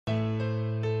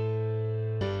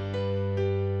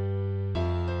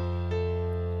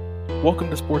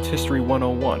Welcome to Sports History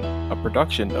 101, a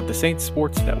production of the Saints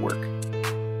Sports Network.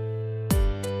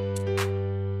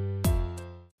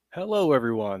 Hello,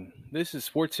 everyone. This is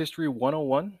Sports History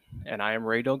 101, and I am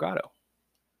Ray Delgado.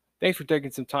 Thanks for taking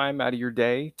some time out of your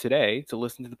day today to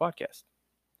listen to the podcast.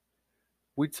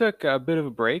 We took a bit of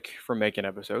a break from making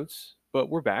episodes, but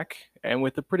we're back, and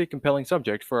with a pretty compelling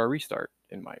subject for our restart,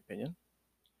 in my opinion.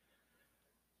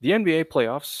 The NBA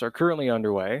playoffs are currently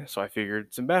underway, so I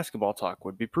figured some basketball talk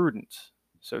would be prudent.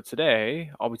 So today,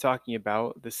 I'll be talking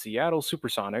about the Seattle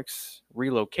Supersonics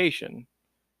relocation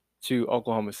to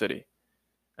Oklahoma City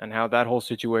and how that whole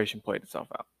situation played itself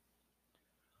out.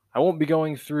 I won't be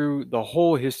going through the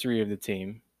whole history of the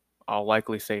team. I'll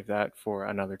likely save that for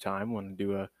another time when I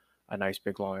do a nice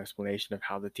big long explanation of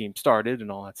how the team started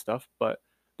and all that stuff. But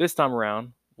this time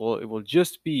around, it will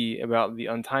just be about the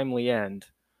untimely end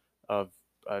of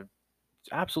a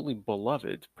absolutely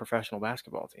beloved professional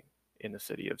basketball team in the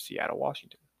city of Seattle,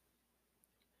 Washington.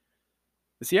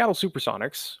 The Seattle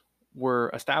Supersonics were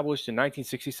established in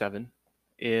 1967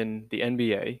 in the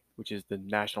NBA, which is the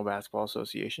National Basketball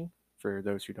Association, for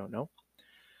those who don't know,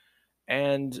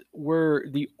 and were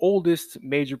the oldest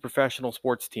major professional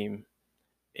sports team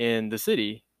in the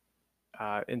city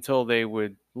until they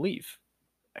would leave.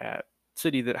 A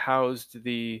city that housed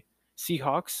the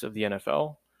Seahawks of the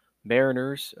NFL,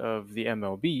 Mariners of the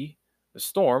MLB, the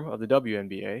Storm of the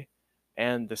WNBA,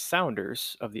 and the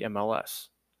Sounders of the MLS.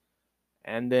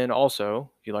 And then also,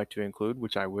 if you'd like to include,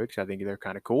 which I would, because I think they're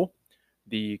kind of cool,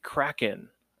 the Kraken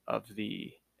of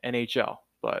the NHL.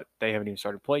 But they haven't even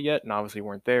started play yet, and obviously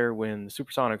weren't there when the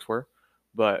Supersonics were.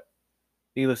 But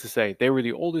needless to say, they were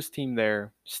the oldest team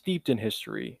there, steeped in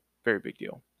history. Very big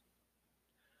deal.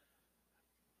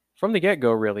 From the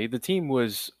get-go, really, the team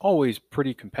was always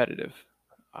pretty competitive.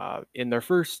 In their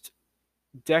first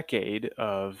decade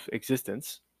of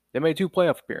existence, they made 2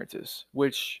 playoff appearances,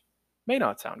 which may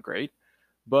not sound great,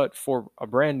 but for a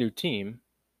brand new team,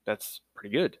 that's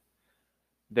pretty good.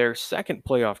 Their second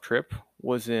playoff trip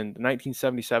was in the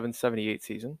 1977-78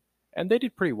 season, and they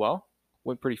did pretty well,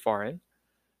 went pretty far in.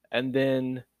 And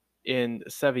then in the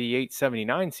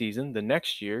 78-79 season, the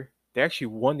next year, they actually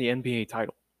won the NBA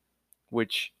title,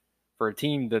 which for a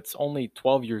team that's only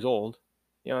 12 years old,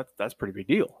 that's a pretty big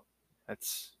deal.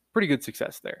 That's pretty good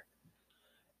success there.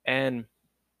 And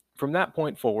from that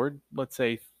point forward, let's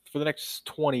say for the next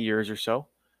 20 years or so,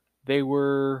 they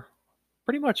were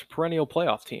pretty much a perennial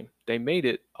playoff team. They made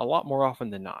it a lot more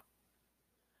often than not.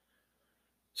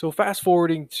 So fast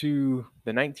forwarding to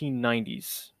the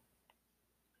 1990s,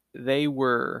 they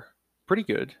were pretty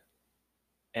good.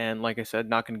 And like I said,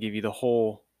 not going to give you the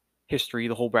whole history,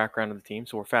 the whole background of the team.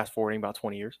 So we're fast forwarding about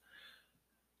 20 years.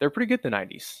 They're pretty good in the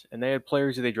 90s. And they had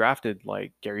players that they drafted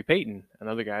like Gary Payton and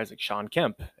other guys like Shawn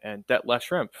Kemp and Detlef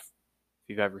Schrempf. If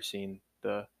you've ever seen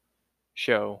the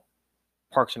show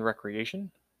Parks and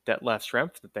Recreation, Detlef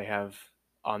Schrempf that they have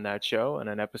on that show in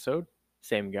an episode,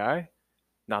 same guy.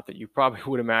 Not that you probably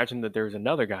would imagine that there's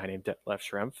another guy named Detlef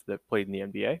Schrempf that played in the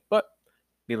NBA, but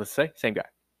needless to say, same guy.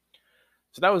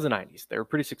 So that was the 90s. They were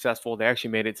pretty successful. They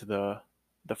actually made it to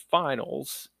the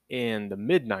finals in the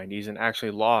mid-90s and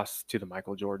actually lost to the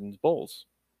Michael Jordan's Bulls.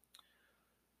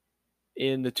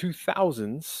 In the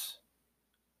 2000s,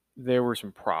 there were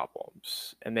some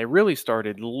problems, and they really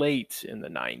started late in the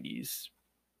 90s.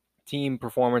 Team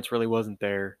performance really wasn't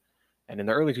there, and in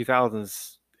the early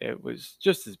 2000s, it was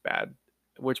just as bad,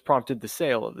 which prompted the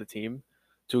sale of the team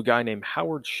to a guy named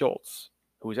Howard Schultz,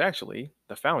 who was actually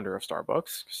the founder of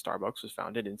Starbucks. Starbucks was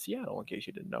founded in Seattle, in case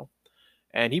you didn't know.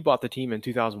 And he bought the team in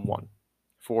 2001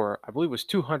 for, I believe it was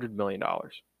 $200 million,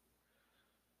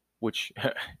 which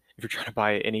if you're trying to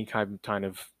buy any kind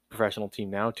of professional team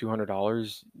now,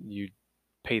 $200, you'd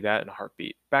pay that in a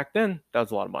heartbeat. Back then, that was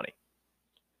a lot of money.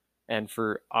 And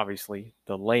for, obviously,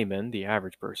 the layman, the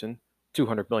average person,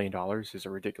 $200 million is a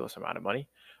ridiculous amount of money.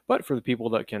 But for the people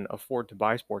that can afford to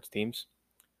buy sports teams,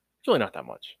 it's really not that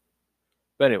much.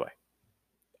 But anyway,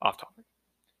 off topic.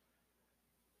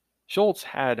 Schultz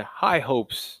had high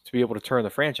hopes to be able to turn the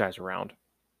franchise around,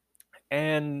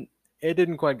 and it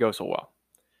didn't quite go so well.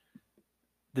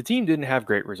 The team didn't have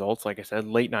great results. Like I said,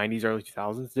 late 90s, early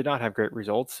 2000s did not have great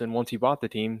results. And once he bought the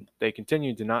team, they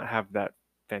continued to not have that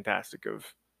fantastic of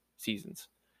seasons.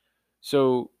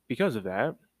 So because of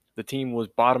that, the team was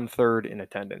bottom third in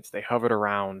attendance. They hovered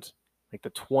around like the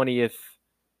 20th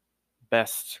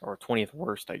best or 20th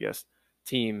worst, I guess,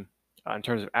 team in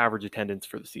terms of average attendance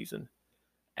for the season.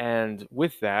 And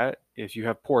with that, if you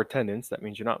have poor attendance, that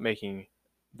means you're not making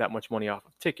that much money off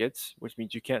of tickets, which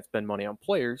means you can't spend money on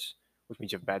players, which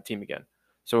means you have a bad team again.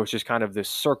 So it's just kind of this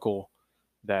circle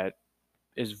that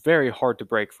is very hard to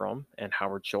break from, and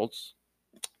Howard Schultz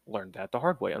learned that the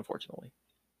hard way, unfortunately.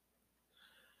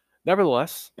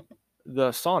 Nevertheless, the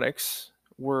Sonics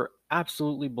were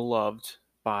absolutely beloved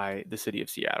by the city of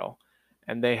Seattle,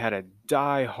 and they had a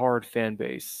die-hard fan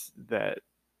base that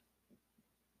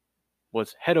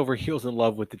was head over heels in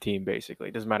love with the team. Basically,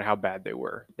 it doesn't matter how bad they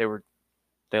were.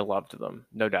 They loved them,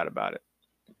 no doubt about it.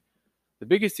 The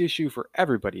biggest issue for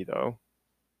everybody, though,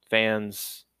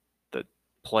 fans, the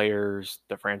players,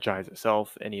 the franchise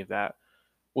itself, any of that,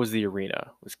 was the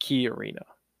arena, was Key Arena.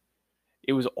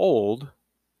 It was old,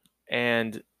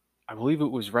 and I believe it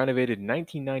was renovated in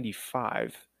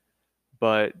 1995,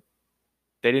 but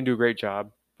they didn't do a great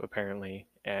job apparently,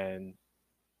 and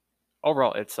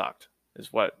overall it sucked.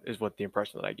 Is what the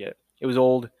impression that I get. It was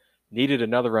old, needed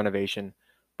another renovation,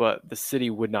 but the city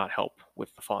would not help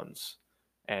with the funds,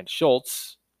 and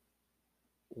Schultz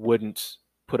wouldn't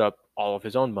put up all of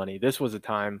his own money. This was a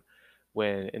time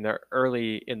when in the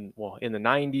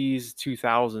 90s,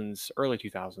 2000s, early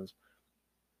 2000s,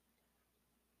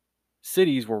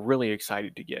 cities were really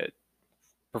excited to get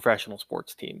professional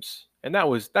sports teams. And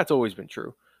that's always been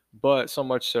true. But so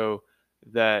much so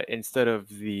that instead of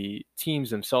the teams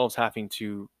themselves having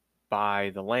to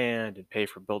buy the land and pay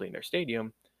for building their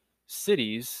stadium,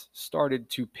 cities started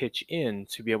to pitch in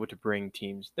to be able to bring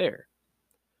teams there.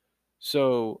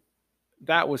 So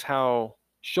that was how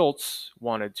Schultz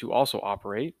wanted to also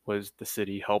operate, was the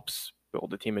city helps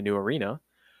build a team a new arena,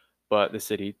 but the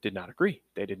city did not agree.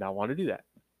 They did not want to do that.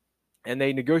 And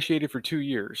they negotiated for 2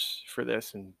 years for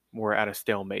this and were at a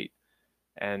stalemate.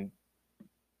 And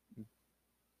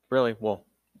really, well,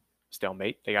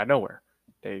 stalemate, they got nowhere.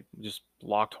 They just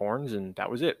locked horns and that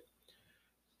was it.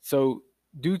 So,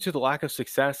 due to the lack of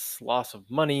success, loss of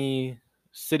money,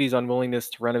 city's unwillingness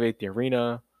to renovate the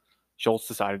arena, Schultz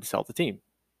decided to sell the team.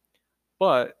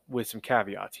 But with some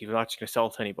caveats, he was not just going to sell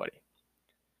it to anybody.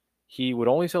 He would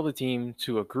only sell the team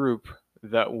to a group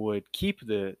that would keep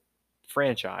the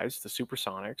franchise, the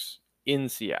Supersonics, in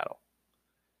Seattle.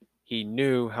 He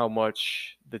knew how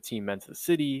much the team meant to the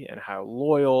city and how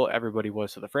loyal everybody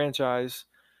was to the franchise.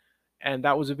 And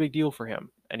that was a big deal for him.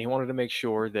 And he wanted to make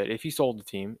sure that if he sold the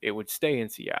team, it would stay in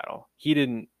Seattle. He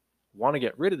didn't want to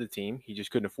get rid of the team, he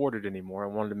just couldn't afford it anymore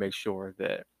and wanted to make sure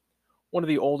that one of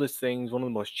the oldest things, one of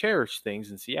the most cherished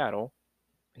things in Seattle,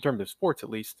 in terms of sports at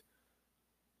least,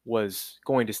 was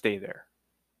going to stay there.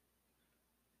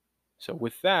 So,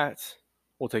 with that,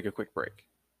 we'll take a quick break.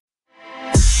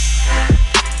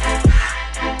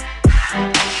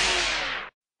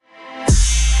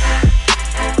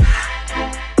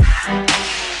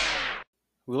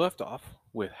 We left off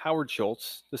with Howard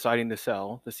Schultz deciding to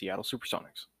sell the Seattle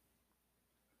Supersonics.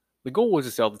 The goal was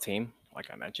to sell the team, like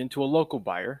I mentioned, to a local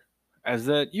buyer, as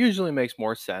that usually makes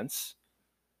more sense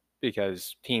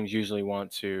because teams usually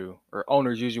want to, or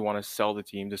owners usually want to sell the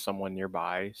team to someone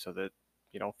nearby so that,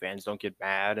 fans don't get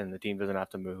mad and the team doesn't have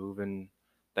to move and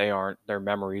their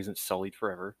memory isn't sullied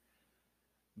forever.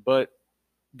 But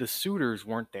the suitors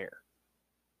weren't there.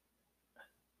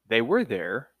 They were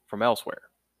there from elsewhere,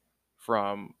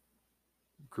 from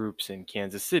groups in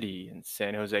Kansas City and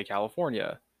San Jose,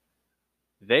 California.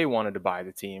 They wanted to buy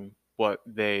the team, but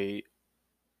they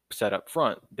said up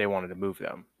front they wanted to move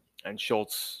them. And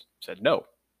Schultz said no.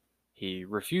 He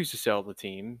refused to sell the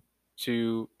team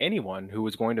to anyone who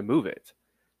was going to move it,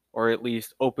 or at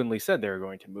least openly said they were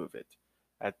going to move it.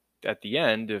 At the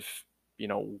end, if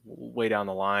way down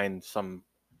the line, some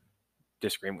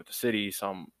disagreement with the city,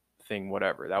 something,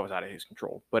 whatever, that was out of his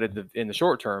control. But in the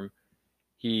short term,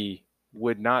 he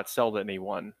would not sell to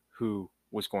anyone who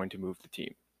was going to move the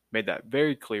team. Made that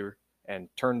very clear and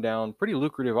turned down pretty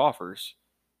lucrative offers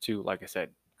to, like I said,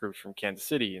 groups from Kansas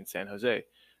City and San Jose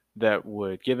that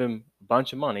would give him a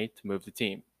bunch of money to move the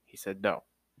team. He said no.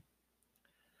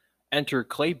 Enter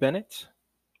Clay Bennett,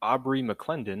 Aubrey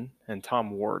McClendon, and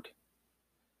Tom Ward.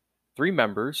 3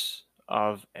 members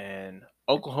of an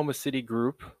Oklahoma City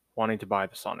group wanting to buy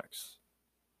the Sonics.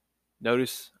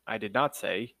 Notice I did not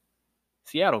say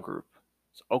Seattle group.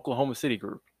 It's Oklahoma City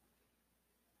group.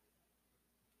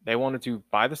 They wanted to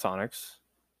buy the Sonics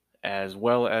as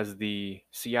well as the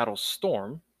Seattle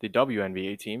Storm, the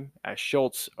WNBA team, as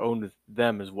Schultz owned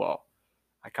them as well.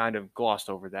 I kind of glossed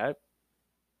over that.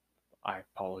 I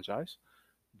apologize.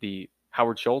 The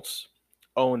Howard Schultz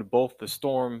owned both the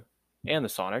Storm and the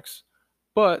Sonics,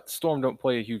 but Storm don't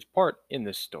play a huge part in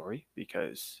this story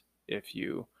because if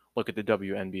you look at the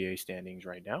WNBA standings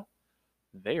right now,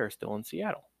 they are still in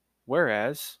Seattle.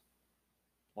 Whereas,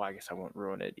 well, I guess I won't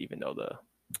ruin it, even though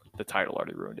the title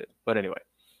already ruined it. But anyway,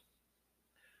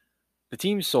 the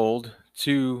team sold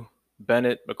to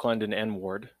Bennett, McClendon, and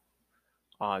Ward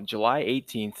on July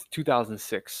 18th,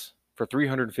 2006 for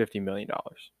 $350 million.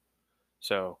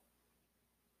 So,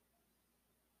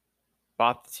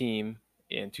 bought the team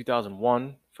in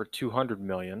 2001 for $200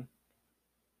 million.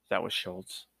 That was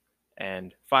Schultz.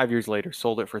 And 5 years later,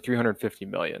 sold it for $350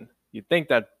 million. You'd think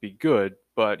that'd be good,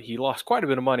 but he lost quite a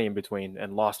bit of money in between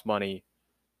and lost money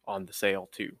on the sale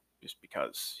too, just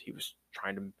because he was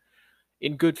trying to,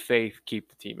 in good faith, keep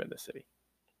the team in the city.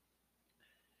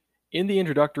 In the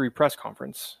introductory press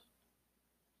conference,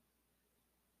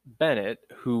 Bennett,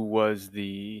 who was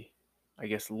the, I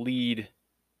guess, lead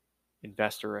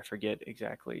investor, I forget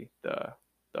exactly the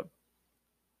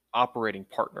operating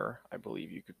partner, I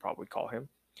believe you could probably call him.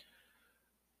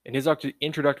 In his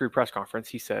introductory press conference,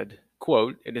 he said,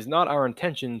 quote, "It is not our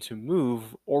intention to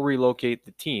move or relocate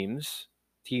the teams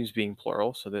being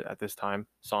plural, so that at this time,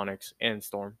 Sonics and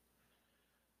Storm,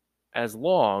 as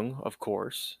long, of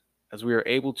course, as we are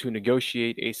able to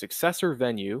negotiate a successor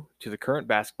venue to the current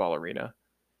basketball arena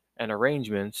and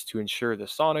arrangements to ensure the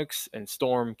Sonics and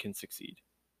Storm can succeed."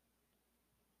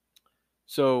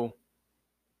 So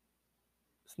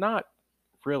it's not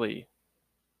really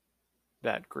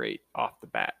that great off the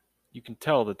bat. You can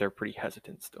tell that they're pretty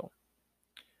hesitant still.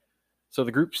 So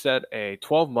the group set a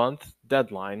 12-month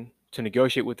deadline to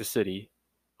negotiate with the city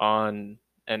on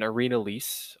an arena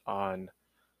lease, on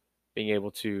being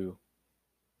able to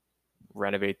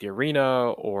renovate the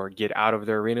arena or get out of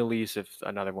their arena lease if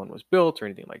another one was built or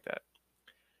anything like that.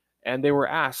 And they were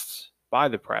asked by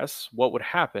the press what would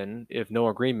happen if no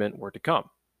agreement were to come.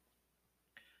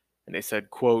 And they said,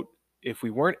 quote, "If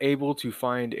we weren't able to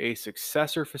find a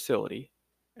successor facility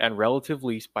and relative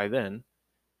lease by then,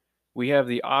 we have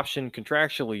the option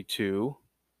contractually to ...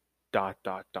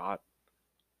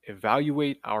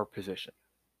 evaluate our position."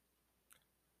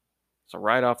 So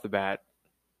right off the bat,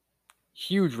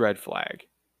 huge red flag.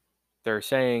 They're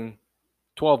saying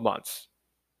 12 months.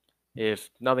 If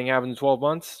nothing happens in 12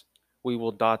 months, we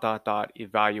will ...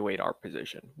 evaluate our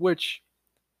position, which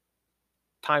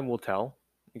time will tell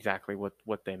exactly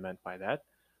what they meant by that.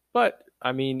 But,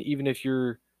 I mean, even if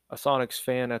you're a Sonics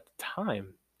fan at the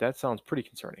time, that sounds pretty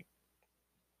concerning.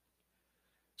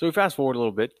 So we fast forward a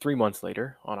little bit, 3 months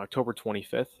later, on October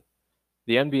 25th,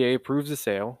 the NBA approves the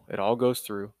sale. It all goes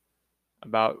through.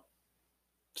 About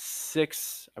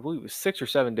I believe it was 6 or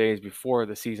 7 days before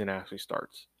the season actually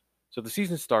starts. So the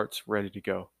season starts ready to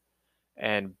go.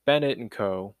 And Bennett and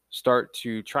co. start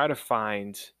to try to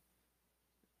find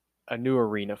a new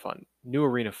arena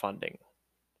funding.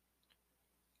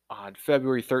 On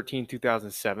February 13,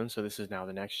 2007, so this is now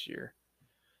the next year,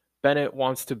 Bennett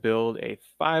wants to build a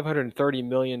 $530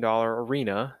 million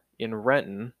arena in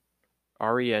Renton,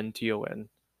 Renton,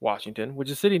 Washington, which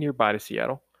is a city nearby to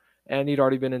Seattle. And he'd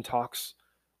already been in talks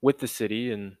with the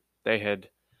city, and they had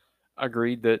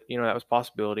agreed that, that was a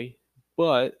possibility.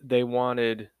 But they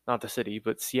wanted, not the city,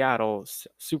 but Seattle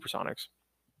Supersonics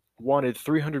wanted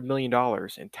 $300 million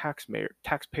in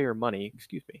taxpayer money,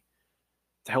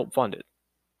 to help fund it.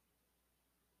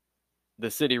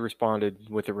 The city responded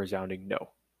with a resounding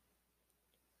no.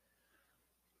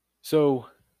 So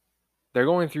they're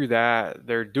going through that.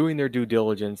 They're doing their due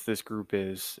diligence, this group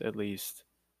is, at least.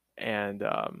 And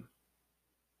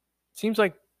seems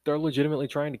like they're legitimately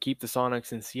trying to keep the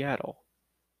Sonics in Seattle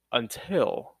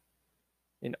until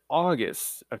in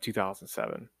August of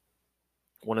 2007,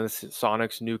 one of the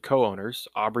Sonics' new co-owners,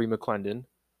 Aubrey McClendon,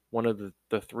 one of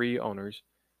the three owners,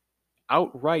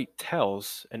 outright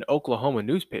tells an Oklahoma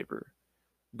newspaper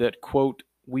that, quote,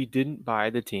 "We didn't buy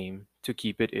the team to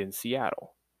keep it in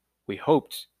Seattle. We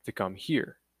hoped to come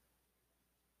here."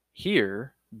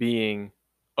 Here being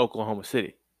Oklahoma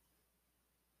City.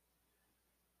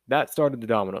 That started the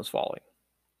dominoes falling,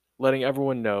 letting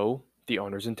everyone know the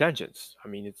owner's intentions. I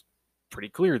mean, it's pretty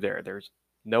clear there. There's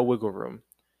no wiggle room.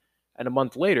 And a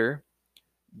month later,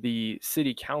 the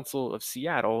City Council of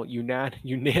Seattle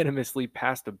unanimously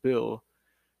passed a bill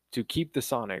to keep the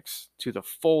Sonics to the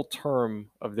full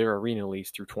term of their arena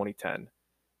lease through 2010,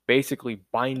 basically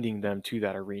binding them to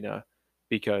that arena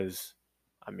because,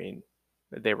 I mean,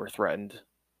 they were threatened,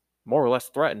 more or less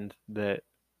threatened, that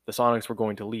the Sonics were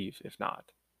going to leave if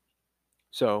not.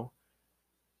 So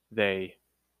they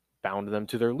bound them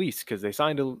to their lease because they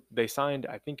signed,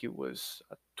 I think it was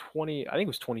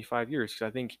 25 years, because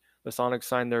I think the Sonics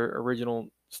signed their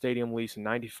original stadium lease in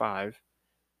 95,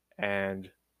 and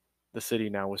the city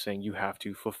now was saying you have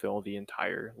to fulfill the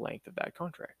entire length of that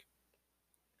contract.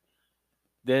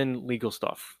 Then legal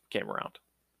stuff came around.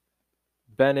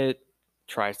 Bennett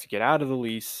tries to get out of the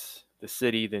lease. The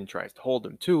city then tries to hold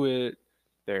him to it.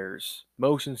 There's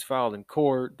motions filed in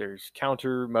court. There's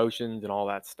counter motions and all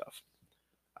that stuff.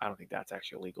 I don't think that's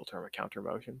actually a legal term, a counter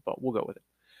motion, but we'll go with it.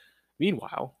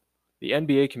 Meanwhile, the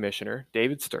NBA commissioner,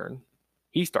 David Stern,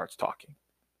 he starts talking.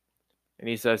 And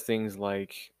he says things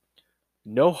like,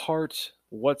 no heart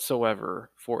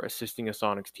whatsoever for assisting a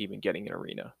Sonics team in getting an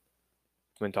arena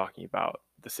when talking about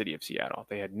the city of Seattle.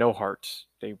 They had no heart.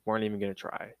 They weren't even going to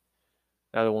try.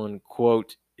 Another one,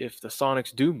 quote, if the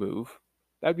Sonics do move,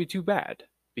 that'd be too bad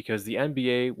because the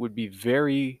NBA would be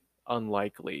very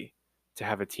unlikely to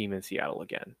have a team in Seattle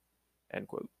again, end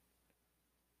quote.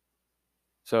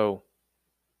 So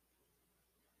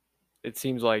it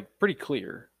seems like pretty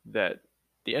clear that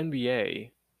the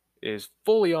NBA is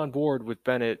fully on board with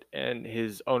Bennett and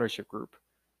his ownership group,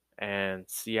 and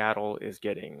Seattle is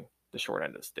getting the short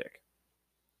end of the stick.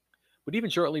 But even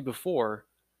shortly before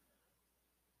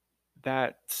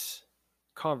that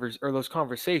those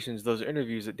conversations, those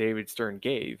interviews that David Stern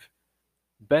gave,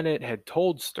 Bennett had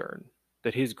told Stern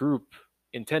that his group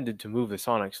intended to move the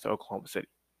Sonics to Oklahoma City.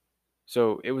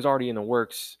 So it was already in the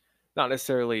works, not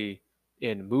necessarily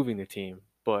in moving the team,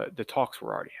 but the talks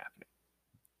were already happening.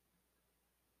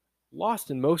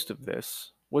 Lost in most of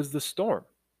this was the storm,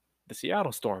 the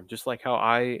Seattle Storm, just like how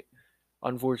I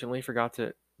unfortunately forgot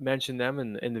to mention them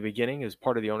in the beginning as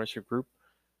part of the ownership group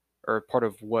or part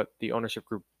of what the ownership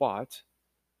group bought.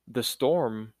 The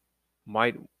Storm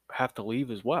might have to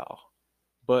leave as well,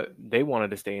 but they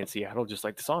wanted to stay in Seattle just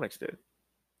like the Sonics did.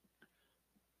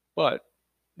 But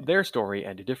their story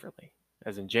ended differently,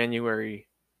 as on January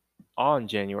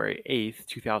 8th,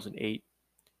 2008,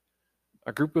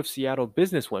 a group of Seattle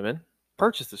businesswomen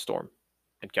purchased the Storm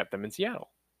and kept them in Seattle.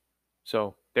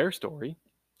 So their story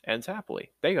ends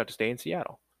happily. They got to stay in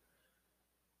Seattle.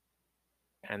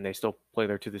 And they still play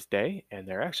there to this day, and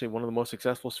they're actually one of the most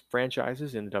successful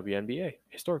franchises in the WNBA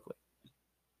historically.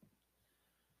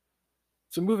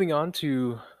 So moving on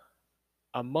to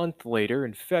a month later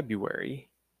in February,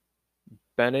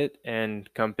 Bennett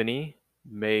and company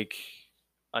make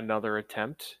another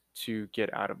attempt to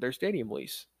get out of their stadium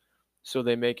lease. So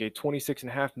they make a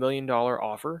 $26.5 million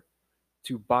offer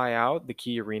to buy out the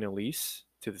Key Arena lease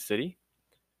to the city,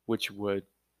 which would,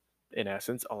 in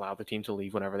essence, allow the team to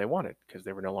leave whenever they wanted because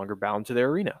they were no longer bound to their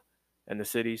arena. And the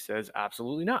city says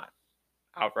absolutely not.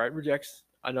 Outright rejects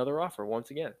another offer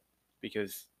once again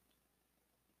because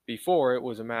before it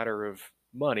was a matter of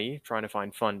money, trying to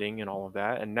find funding and all of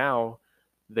that. And now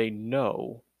they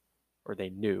know, or they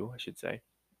knew, I should say,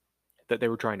 that they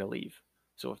were trying to leave.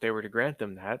 So if they were to grant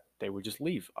them that, they would just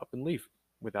leave, up and leave,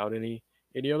 without any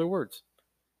other words.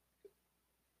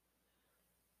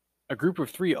 A group of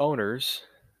 3 owners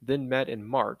then met in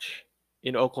March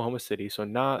in Oklahoma City, so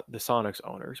not the Sonics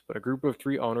owners, but a group of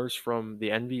 3 owners from the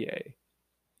NBA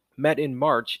met in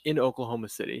March in Oklahoma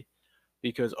City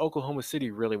because Oklahoma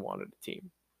City really wanted a team.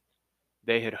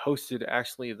 They had hosted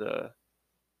actually the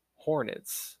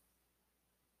Hornets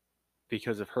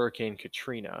because of Hurricane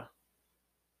Katrina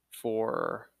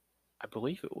for, I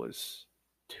believe it was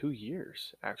 2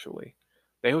 years, actually.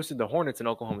 They hosted the Hornets in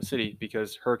Oklahoma City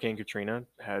because Hurricane Katrina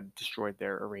had destroyed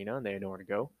their arena and they had nowhere to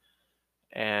go.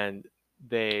 And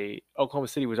Oklahoma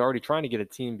City was already trying to get a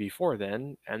team before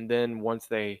then. And then once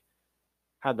they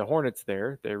had the Hornets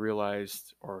there, they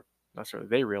realized, or not necessarily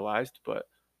they realized, but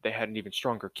they had an even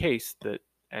stronger case that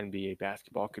NBA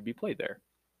basketball could be played there.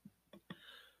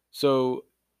 So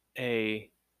a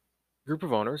group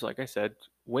of owners, like I said,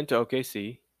 went to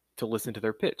OKC to listen to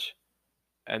their pitch.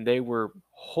 And they were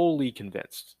wholly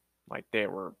convinced. Like they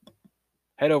were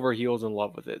head over heels in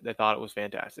love with it. They thought it was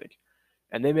fantastic.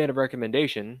 And they made a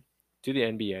recommendation to the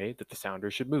NBA that the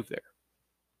Sounders should move there.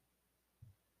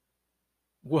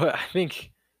 What I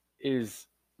think is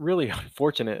really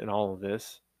unfortunate in all of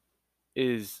this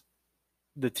is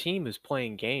the team is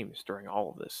playing games during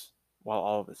all of this, while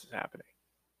all of this is happening.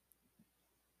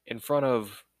 In front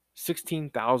of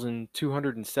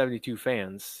 16,272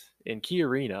 fans in Key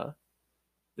Arena,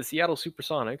 the Seattle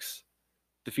Supersonics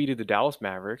defeated the Dallas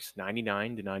Mavericks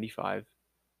 99-95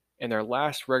 in their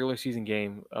last regular season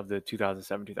game of the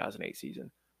 2007-2008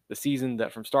 season. The season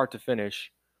that from start to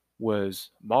finish was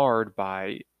marred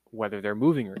by whether they're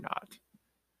moving or not.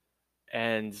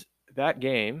 And that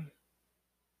game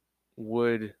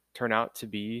would turn out to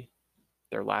be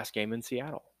their last game in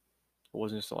Seattle. It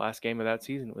wasn't just the last game of that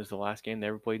season, it was the last game they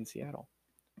ever played in Seattle.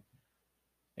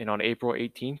 And on April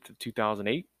 18th of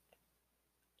 2008,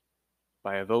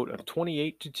 by a vote of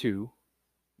 28-2,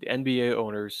 the NBA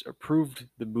owners approved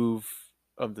the move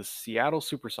of the Seattle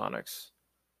Supersonics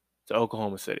to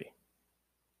Oklahoma City.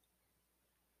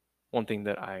 One thing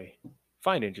that I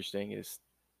find interesting is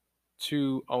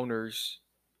 2 owners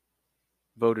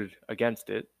voted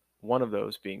against it, one of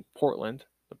those being Portland.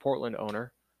 The Portland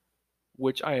owner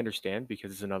which I understand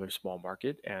because it's another small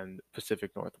market and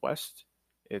Pacific Northwest.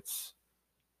 It's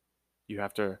you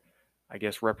have to, I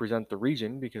guess, represent the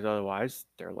region because otherwise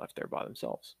they're left there by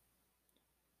themselves.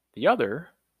 The other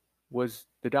was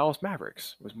the Dallas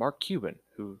Mavericks, was Mark Cuban,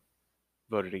 who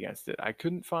voted against it. I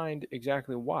couldn't find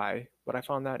exactly why, but I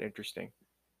found that interesting.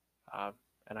 Uh,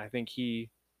 and I think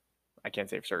I can't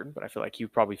say for certain, but I feel like he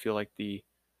would probably feel like the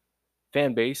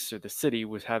fan base or the city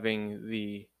was having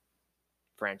the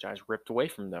franchise ripped away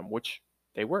from them, which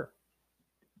they were.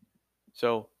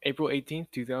 So, April 18th,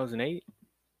 2008,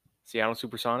 Seattle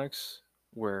Supersonics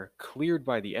were cleared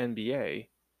by the NBA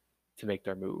to make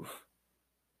their move.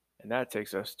 And that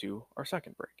takes us to our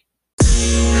second break.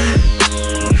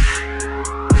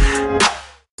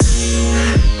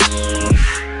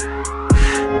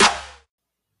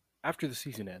 After the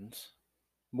season ends,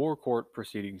 more court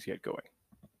proceedings get going.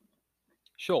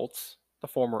 Schultz, the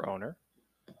former owner,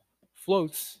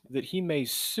 floats that he may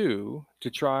sue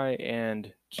to try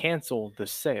and cancel the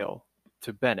sale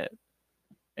to Bennett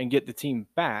and get the team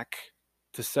back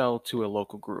to sell to a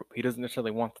local group. He doesn't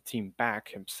necessarily want the team back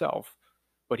himself,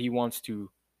 but he wants to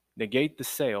negate the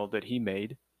sale that he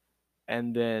made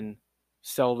and then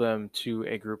sell them to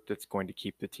a group that's going to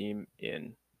keep the team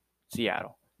in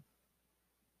Seattle,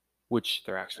 which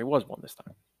there actually was one this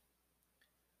time.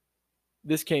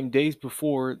 This came days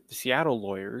before the Seattle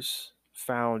lawyers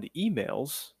found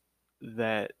emails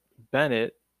that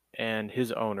Bennett and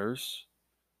his owners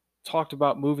talked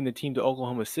about moving the team to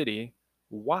Oklahoma City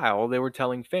while they were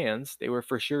telling fans they were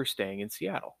for sure staying in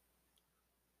Seattle.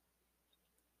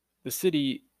 The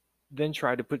city then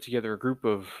tried to put together a group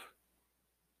of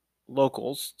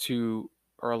locals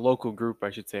or a local group, I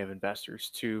should say, of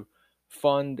investors to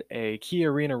fund a Key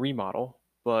Arena remodel,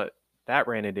 but that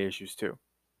ran into issues too.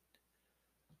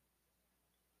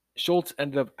 Schultz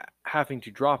ended up having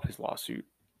to drop his lawsuit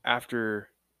after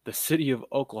the city of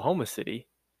Oklahoma City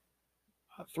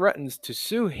threatens to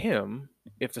sue him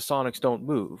if the Sonics don't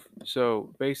move.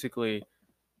 So basically,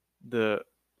 the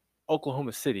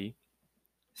Oklahoma City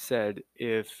said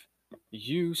if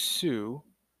you sue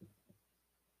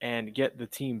and get the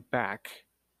team back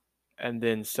and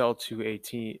then sell to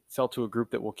a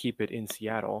group that will keep it in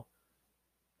Seattle,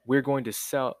 we're going to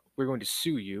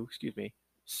sue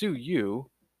you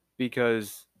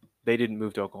because they didn't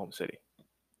move to Oklahoma City.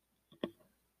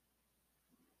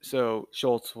 So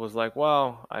Schultz was like,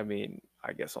 well, I mean,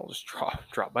 I guess I'll just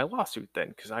drop my lawsuit then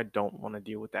because I don't want to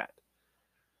deal with that.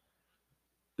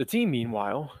 The team,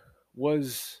 meanwhile,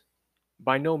 was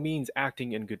by no means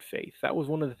acting in good faith. That was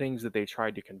one of the things that they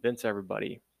tried to convince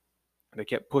everybody. They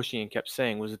kept pushing and kept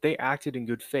saying was that they acted in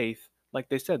good faith like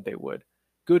they said they would.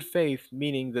 Good faith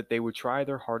meaning that they would try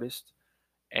their hardest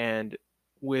and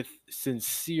with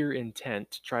sincere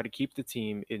intent to try to keep the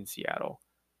team in Seattle.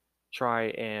 Try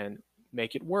and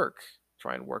make it work.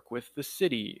 Try and work with the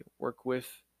city, work with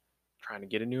trying to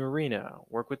get a new arena,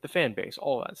 work with the fan base,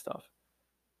 all that stuff.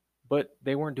 But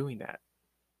they weren't doing that.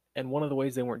 And one of the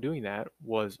ways they weren't doing that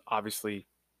was obviously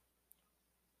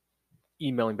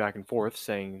emailing back and forth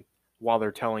saying, while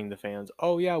they're telling the fans,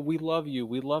 oh, yeah, we love you,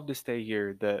 we love to stay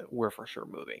here, that we're for sure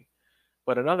moving.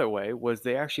 But another way was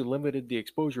they actually limited the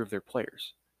exposure of their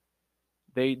players.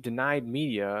 They denied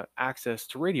media access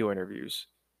to radio interviews.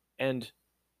 And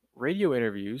radio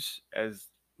interviews, as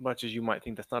much as you might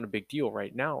think that's not a big deal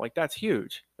right now, like that's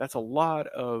huge. That's a lot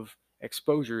of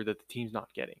exposure that the team's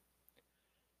not getting.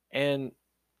 And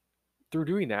through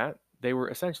doing that, they were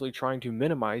essentially trying to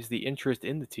minimize the interest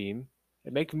in the team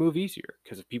and make the move easier.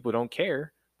 Because if people don't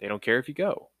care, they don't care if you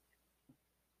go.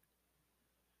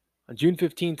 On June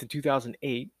 15th,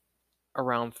 2008,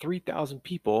 around 3,000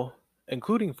 people,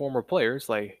 including former players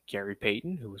like Gary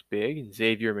Payton, who was big, and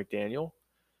Xavier McDaniel,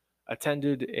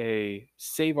 attended a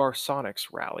Save Our Sonics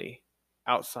rally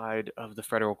outside of the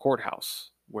federal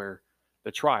courthouse where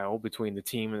the trial between the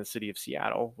team and the city of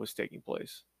Seattle was taking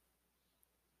place.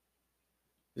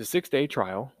 It was a 6-day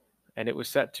trial, and it was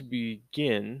set to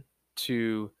begin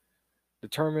to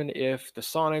determine if the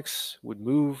Sonics would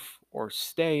move or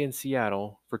stay in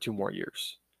Seattle for 2 more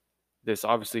years. This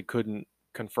obviously couldn't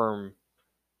confirm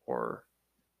or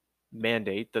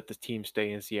mandate that the team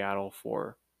stay in Seattle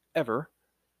forever,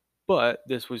 but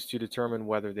this was to determine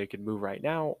whether they could move right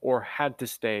now or had to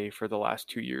stay for the last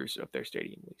 2 years of their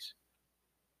stadium lease.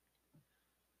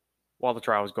 While the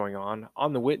trial was going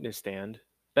on the witness stand,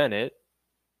 Bennett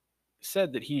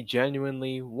said that he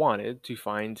genuinely wanted to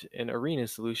find an arena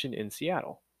solution in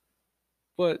Seattle.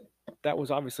 But that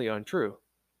was obviously untrue,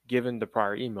 given the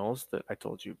prior emails that I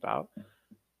told you about,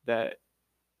 that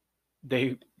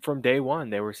they, from day one,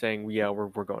 they were saying, yeah, we're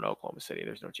going to Oklahoma City.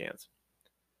 There's no chance.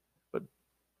 But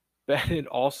Bennett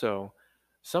also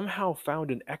somehow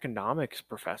found an economics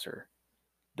professor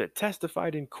that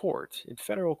testified in court, in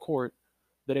federal court,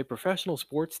 that a professional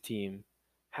sports team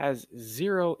has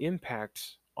zero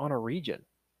impact on a region.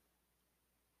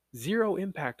 Zero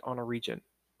impact on a region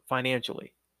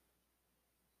financially,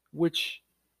 which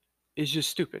is just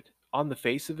stupid. On the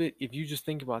face of it, if you just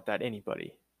think about that,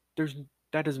 anybody, there's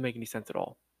that doesn't make any sense at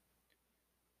all.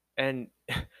 And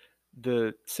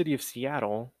the city of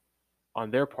Seattle,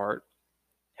 on their part,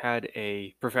 had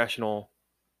a professional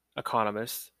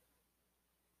economist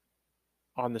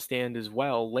on the stand as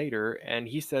well later, and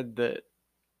he said that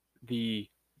the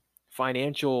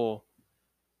financial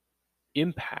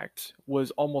impact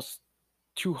was almost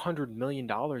 $200 million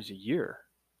a year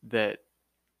that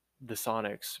the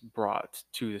Sonics brought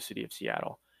to the city of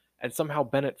Seattle. And somehow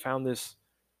Bennett found this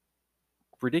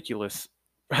ridiculous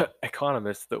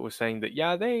economist that was saying that,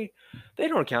 yeah, they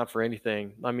don't account for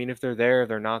anything. I mean, if they're there,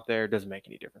 they're not there, it doesn't make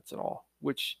any difference at all.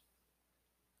 Which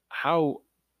how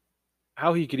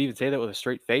how he could even say that with a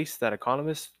straight face, that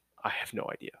economist, I have no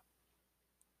idea.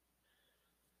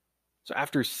 So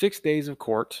after 6 days of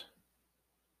court,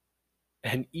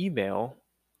 an email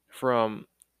from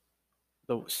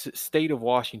the state of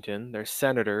Washington, their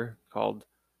senator called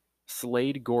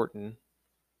Slade Gorton,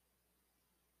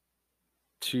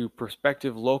 to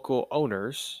prospective local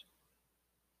owners,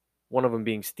 one of them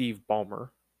being Steve Ballmer,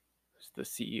 who's the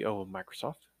CEO of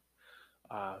Microsoft.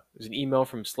 There's an email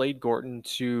from Slade Gorton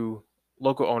to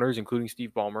local owners, including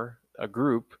Steve Ballmer, a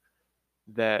group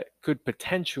that could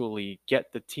potentially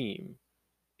get the team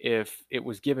if it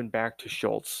was given back to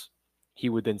Schultz. He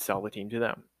would then sell the team to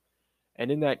them.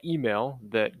 And in that email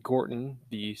that Gorton,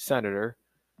 the senator,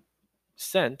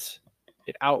 sent,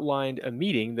 it outlined a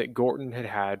meeting that Gorton had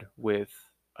had with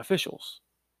officials.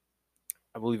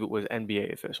 I believe it was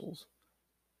NBA officials.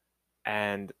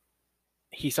 And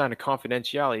he signed a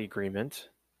confidentiality agreement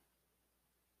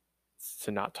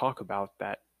to not talk about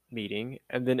that meeting,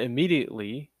 and then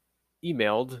immediately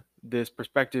emailed this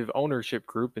prospective ownership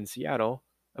group in Seattle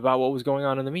about what was going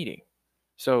on in the meeting.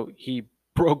 So he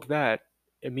broke that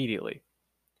immediately.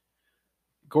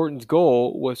 Gorton's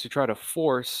goal was to try to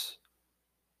force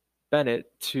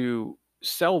Bennett to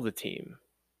sell the team,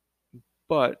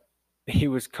 but he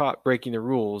was caught breaking the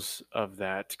rules of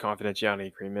that confidentiality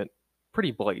agreement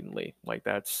pretty blatantly. Like,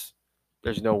 there's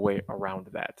no way around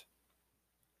that.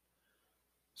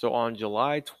 So on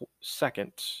July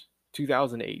 2nd,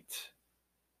 2008,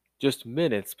 just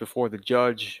minutes before the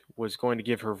judge was going to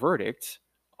give her verdict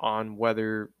on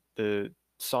whether the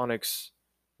Sonics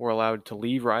were allowed to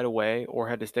leave right away or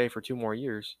had to stay for 2 more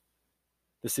years,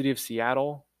 the city of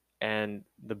Seattle and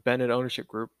the Bennett ownership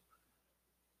group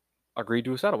agreed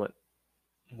to a settlement,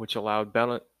 which allowed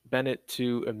Bennett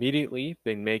to immediately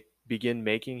begin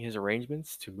making his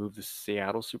arrangements to move the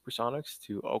Seattle Supersonics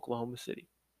to Oklahoma City.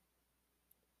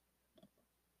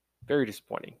 Very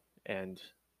disappointing, and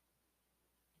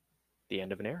the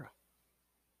end of an era.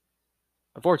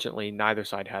 Unfortunately, neither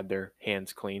side had their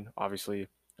hands clean. Obviously,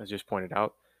 as just pointed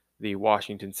out, the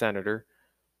Washington senator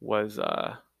was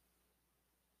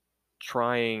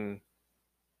trying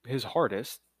his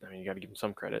hardest. I mean, you got to give him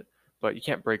some credit, but you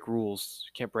can't break rules,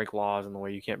 you can't break laws in the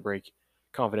way you can't break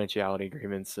confidentiality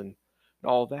agreements and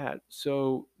all that.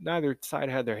 So neither side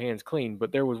had their hands clean,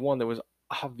 but there was one that was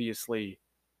obviously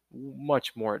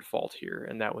much more at fault here,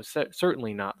 and that was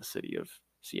certainly not the city of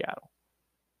Seattle.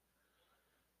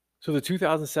 So the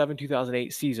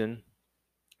 2007-2008 season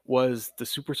was the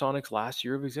Supersonics' last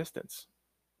year of existence,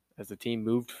 as the team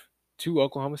moved to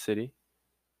Oklahoma City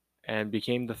and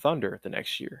became the Thunder the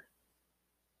next year,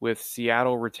 with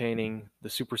Seattle retaining the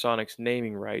Supersonics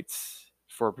naming rights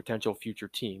for a potential future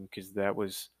team, because that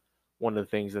was one of the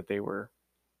things that they were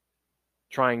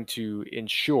trying to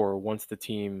ensure once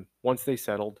they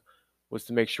settled, was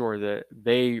to make sure that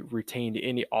they retained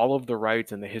all of the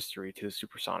rights and the history to the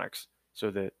Supersonics, so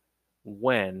that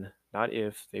when, not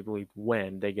if, they believe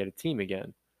when they get a team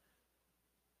again,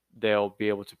 they'll be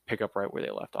able to pick up right where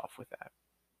they left off with that.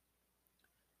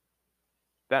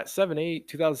 That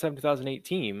 2007-2008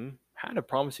 team had a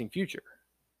promising future,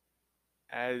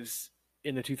 as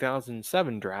in the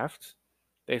 2007 draft,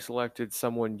 they selected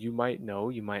someone you might know,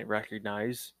 you might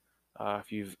recognize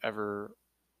if you've ever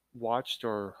watched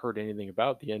or heard anything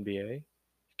about the NBA,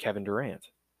 Kevin Durant,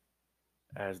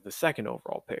 as the second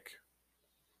overall pick.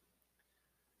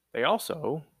 They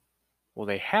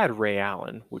had Ray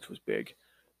Allen, which was big,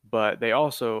 but they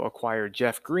also acquired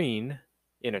Jeff Green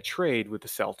in a trade with the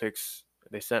Celtics.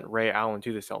 They sent Ray Allen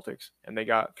to the Celtics, and they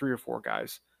got 3 or 4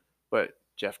 guys. But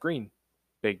Jeff Green,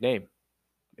 big name,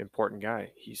 important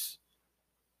guy. He's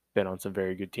been on some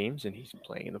very good teams, and he's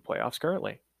playing in the playoffs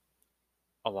currently,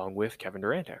 along with Kevin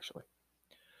Durant, actually.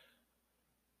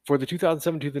 For the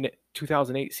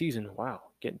 2007-2008 season, wow,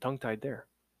 getting tongue-tied there.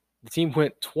 The team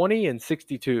went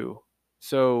 20-62,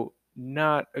 so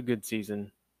not a good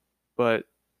season, but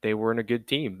they weren't a good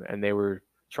team, and they were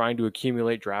trying to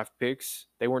accumulate draft picks.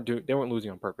 They weren't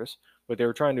losing on purpose, but they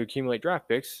were trying to accumulate draft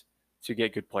picks to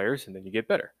get good players, and then you get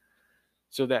better.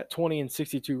 So that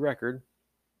 20-62 record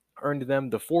earned them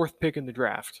the 4th pick in the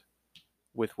draft,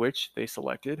 with which they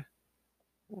selected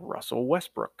Russell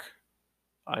Westbrook,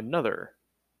 another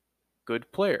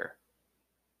good player.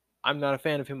 I'm not a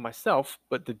fan of him myself,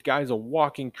 but the guy's a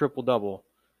walking triple-double,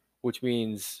 which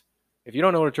means if you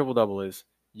don't know what a triple-double is,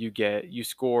 you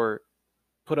score,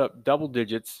 put up double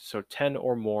digits, so 10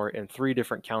 or more in 3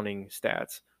 different counting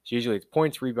stats. So usually it's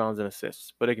points, rebounds, and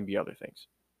assists, but it can be other things.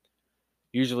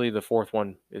 Usually the 4th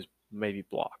one is maybe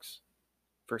blocks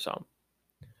for some.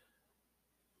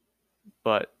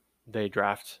 But they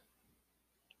draft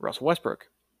Russell Westbrook.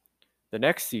 The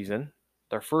next season,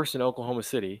 their first in Oklahoma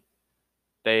City,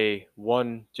 the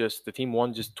team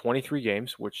won just 23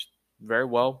 games, which very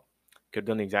well could have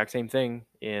done the exact same thing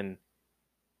in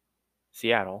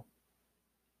Seattle.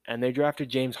 And they drafted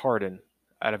James Harden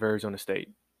out of Arizona State.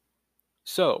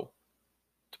 So,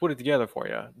 to put it together for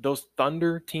you, those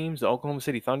Thunder teams, the Oklahoma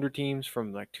City Thunder teams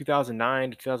from like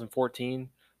 2009 to 2014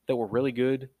 that were really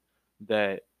good,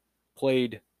 that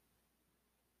played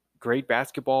great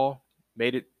basketball,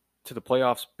 made it to the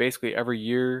playoffs basically every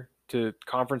year, to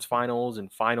conference finals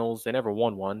and finals. They never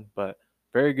won one, but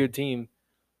very good team.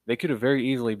 They could have very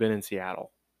easily been in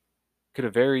Seattle. Could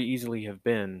have very easily have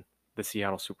been the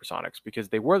Seattle Supersonics, because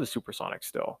they were the Supersonics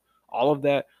still.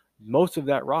 Most of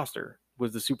that roster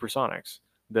was the Supersonics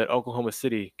that Oklahoma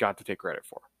City got to take credit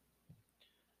for.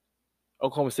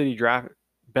 Oklahoma City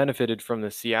benefited from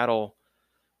the Seattle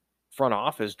front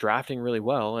office drafting really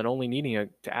well and only needing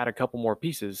to add a couple more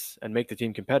pieces and make the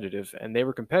team competitive. And they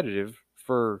were competitive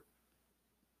for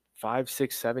 5,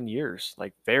 6, 7 years,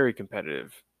 like very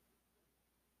competitive.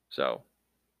 So,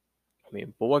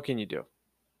 but what can you do?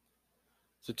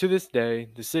 So to this day,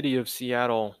 the city of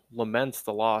Seattle laments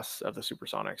the loss of the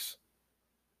Supersonics.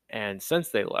 And since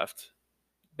they left,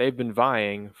 they've been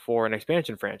vying for an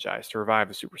expansion franchise to revive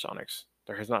the Supersonics.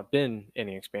 There has not been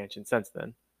any expansion since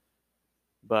then.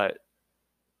 But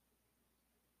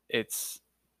it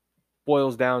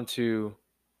boils down to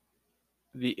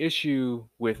the issue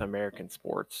with American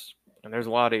sports. And there's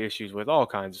a lot of issues with all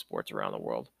kinds of sports around the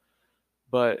world.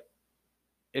 But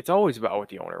it's always about what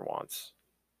the owner wants.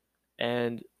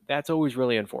 And that's always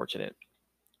really unfortunate,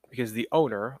 because the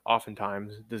owner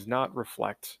oftentimes does not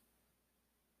reflect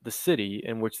the city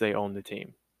in which they own the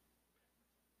team.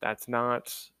 That's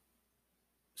not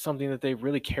something that they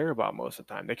really care about most of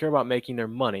the time. They care about making their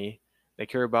money. They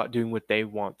care about doing what they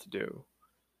want to do.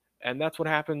 And that's what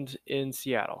happened in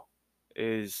Seattle,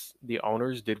 is the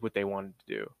owners did what they wanted to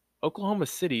do. Oklahoma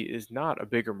City is not a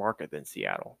bigger market than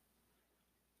Seattle.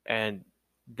 And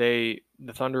the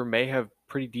Thunder may have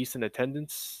pretty decent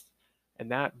attendance and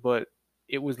that, but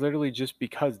it was literally just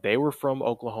because they were from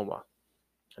Oklahoma,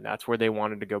 and that's where they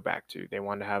wanted to go back to. They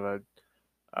wanted to have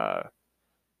a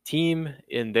team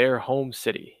in their home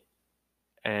city.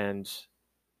 And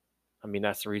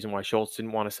that's the reason why Schultz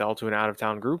didn't want to sell to an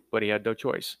out-of-town group, but he had no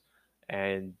choice.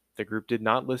 And the group did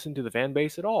not listen to the fan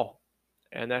base at all.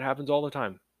 And that happens all the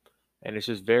time. And it's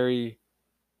just very,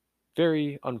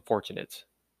 very unfortunate.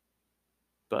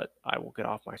 But I will get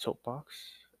off my soapbox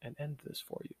and end this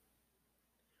for you.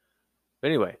 But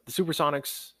anyway, the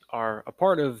Supersonics are a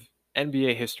part of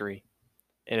NBA history.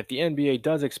 And if the NBA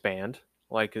does expand,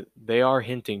 like they are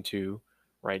hinting to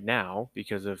right now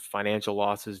because of financial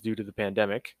losses due to the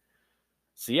pandemic,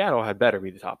 Seattle had better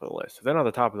be the top of the list. If they're not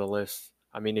the top of the list,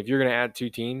 if you're going to add 2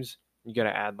 teams, you got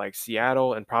to add like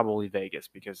Seattle and probably Vegas,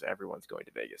 because everyone's going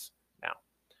to Vegas now.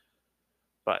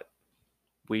 But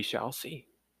we shall see.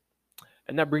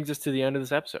 And that brings us to the end of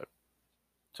this episode.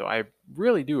 So I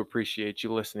really do appreciate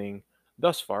you listening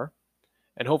thus far,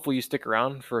 and hopefully you stick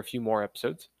around for a few more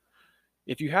episodes.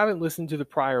 If you haven't listened to the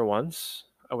prior ones,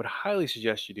 I would highly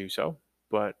suggest you do so.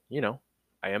 But,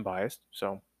 I am biased,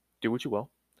 so do what you will.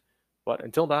 But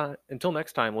until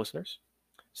next time, listeners,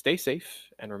 stay safe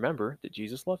and remember that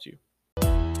Jesus loves you.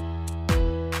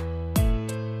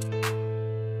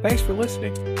 Thanks for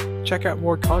listening. Check out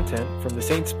more content from the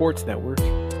Saints Sports Network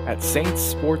at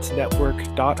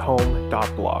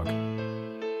saintsportsnetwork.home.blog.